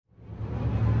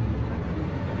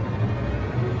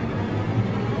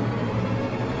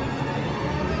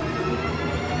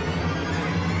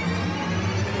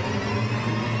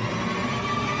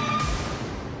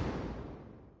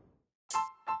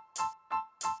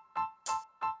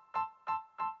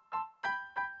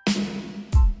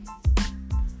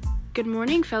Good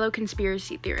morning, fellow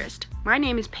conspiracy theorist. My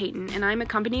name is Peyton, and I'm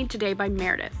accompanied today by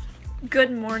Meredith.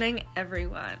 Good morning,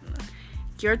 everyone.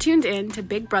 You're tuned in to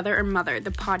Big Brother or Mother,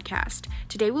 the podcast.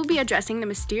 Today we'll be addressing the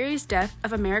mysterious death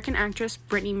of American actress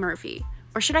Brittany Murphy.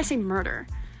 Or should I say murder?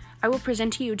 I will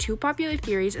present to you two popular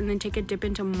theories and then take a dip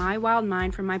into my wild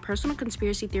mind for my personal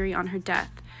conspiracy theory on her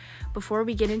death. Before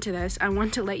we get into this, I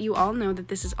want to let you all know that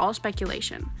this is all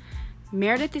speculation.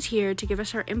 Meredith is here to give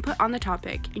us her input on the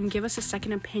topic and give us a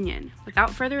second opinion.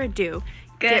 Without further ado,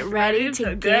 get ready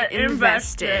to get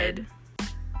invested.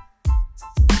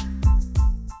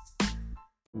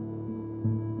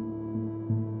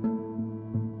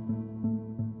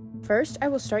 First, I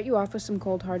will start you off with some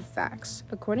cold hard facts.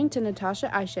 According to Natasha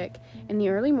Ishik, in the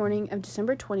early morning of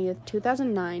December 20th,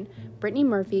 2009, Brittany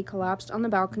Murphy collapsed on the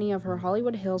balcony of her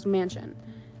Hollywood Hills mansion.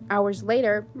 Hours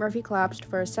later, Murphy collapsed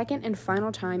for a second and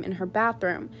final time in her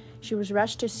bathroom. She was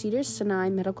rushed to Cedars-Sinai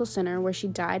Medical Center, where she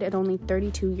died at only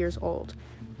 32 years old.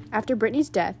 After Brittany's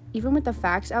death, even with the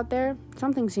facts out there,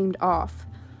 something seemed off.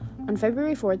 On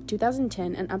February 4th,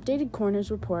 2010, an updated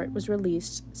coroner's report was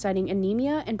released, citing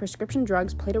anemia and prescription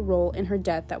drugs played a role in her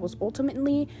death that was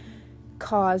ultimately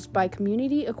caused by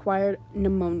community-acquired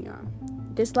pneumonia.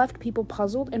 This left people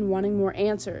puzzled and wanting more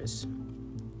answers.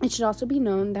 It should also be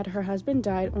known that her husband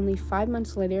died only 5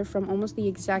 months later from almost the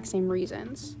exact same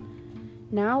reasons.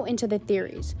 Now into the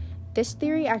theories. This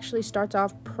theory actually starts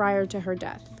off prior to her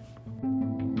death.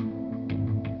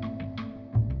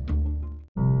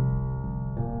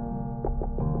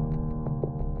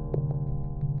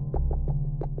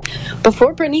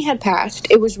 Before Brittany had passed,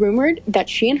 it was rumored that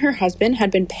she and her husband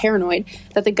had been paranoid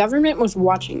that the government was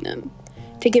watching them.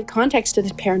 To give context to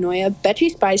this paranoia, Betty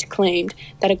Spice claimed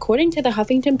that according to the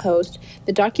Huffington Post,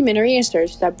 the documentary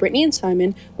asserts that Brittany and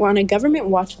Simon were on a government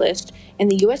watch list and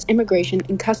the U.S. Immigration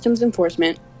and Customs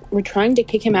Enforcement were trying to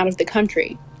kick him out of the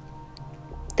country.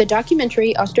 The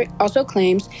documentary also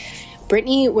claims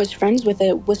Brittany was friends with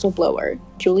a whistleblower,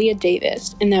 Julia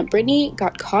Davis, and that Brittany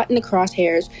got caught in the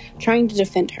crosshairs trying to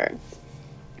defend her.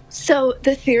 So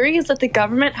the theory is that the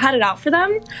government had it out for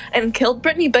them and killed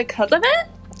Brittany because of it?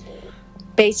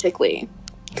 Basically.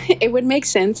 It would make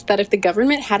sense that if the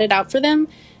government had it out for them,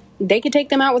 they could take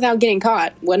them out without getting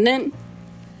caught, wouldn't it?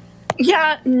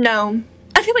 Yeah, no.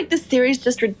 I feel like this theory is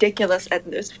just ridiculous at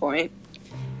this point.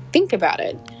 Think about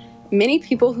it. Many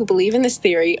people who believe in this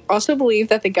theory also believe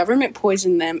that the government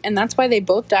poisoned them, and that's why they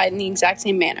both died in the exact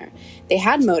same manner. They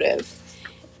had motive,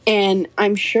 and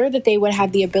I'm sure that they would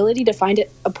have the ability to find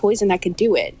a poison that could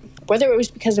do it, whether it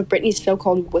was because of Brittany's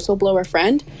so-called whistleblower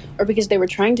friend or because they were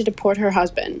trying to deport her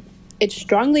husband. It's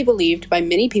strongly believed by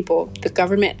many people the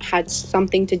government had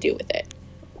something to do with it.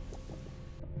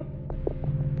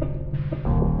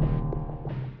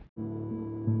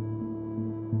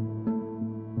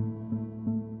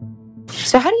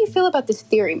 So how do you feel about this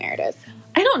theory, Meredith?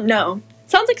 I don't know.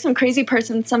 Sounds like some crazy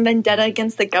person with some vendetta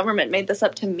against the government made this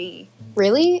up to me.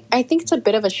 Really? I think it's a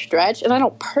bit of a stretch, and I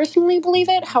don't personally believe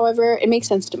it. However, it makes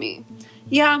sense to me.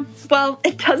 Yeah, well,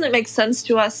 it doesn't make sense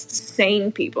to us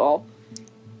sane people.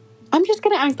 I'm just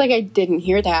gonna act like I didn't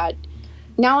hear that.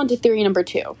 Now on to theory number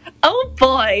 2. Oh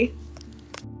boy!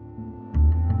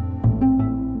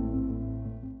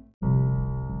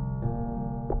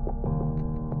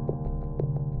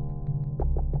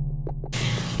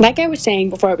 Like I was saying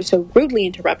before I was so rudely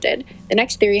interrupted, the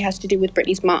next theory has to do with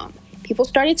Brittany's mom. People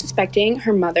started suspecting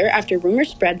her mother after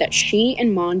rumors spread that she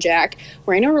and Mom Jack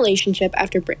were in a relationship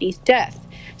after Brittany's death.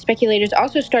 Speculators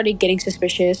also started getting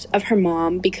suspicious of her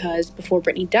mom because before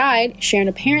Brittany died, Sharon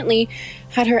apparently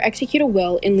had her execute a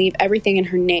will and leave everything in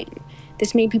her name.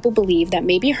 This made people believe that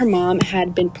maybe her mom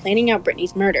had been planning out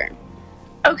Brittany's murder.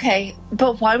 Okay,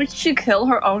 but why would she kill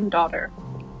her own daughter?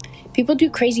 People do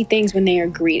crazy things when they are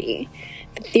greedy.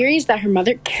 The theory is that her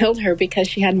mother killed her because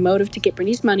she had motive to get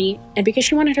Brittany's money and because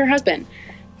she wanted her husband.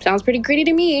 Sounds pretty greedy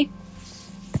to me.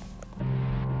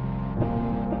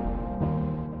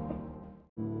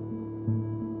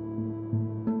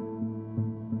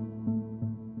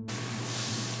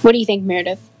 What do you think,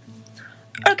 Meredith?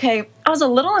 Okay, I was a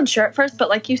little unsure at first, but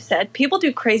like you said, people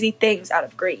do crazy things out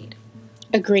of greed.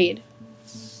 Agreed.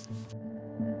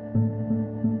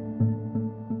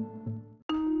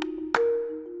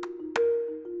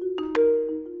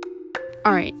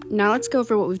 Alright, now let's go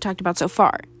over what we've talked about so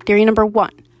far. Theory number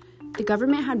 1. The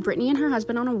government had Brittany and her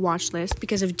husband on a watch list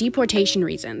because of deportation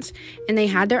reasons, and they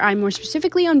had their eye more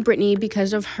specifically on Brittany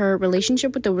because of her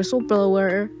relationship with the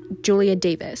whistleblower Julia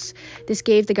Davis. This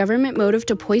gave the government motive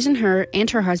to poison her and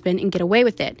her husband and get away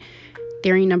with it.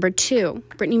 Theory number 2.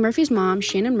 Brittany Murphy's mom,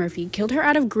 Shannon Murphy, killed her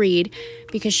out of greed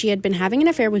because she had been having an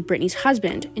affair with Brittany's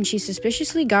husband, and she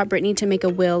suspiciously got Brittany to make a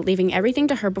will, leaving everything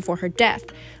to her before her death,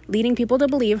 leading people to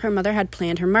believe her mother had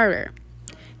planned her murder.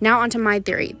 Now onto my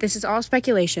theory. This is all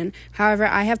speculation. However,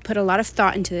 I have put a lot of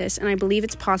thought into this, and I believe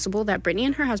it's possible that Brittany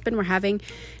and her husband were having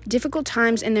difficult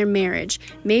times in their marriage.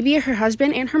 Maybe her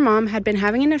husband and her mom had been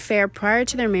having an affair prior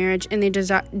to their marriage, and they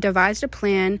devised a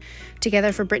plan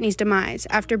together for Brittany's demise.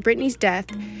 After Brittany's death,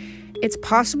 it's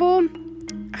possible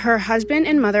her husband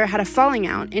and mother had a falling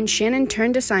out, and Shannon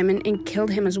turned on Simon and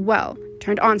killed him as well.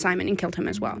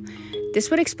 This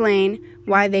would explain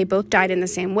why they both died in the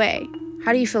same way.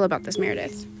 How do you feel about this,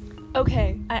 Meredith?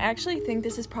 Okay, I actually think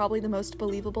this is probably the most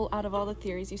believable out of all the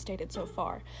theories you stated so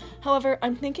far. However,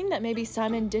 I'm thinking that maybe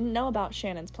Simon didn't know about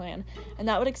Shannon's plan, and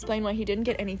that would explain why he didn't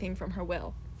get anything from her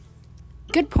will.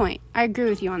 Good point. I agree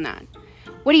with you on that.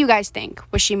 What do you guys think?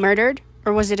 Was she murdered,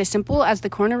 or was it as simple as the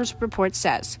coroner's report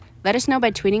says? Let us know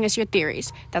by tweeting us your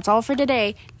theories. That's all for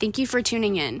today. Thank you for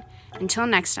tuning in. Until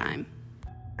next time.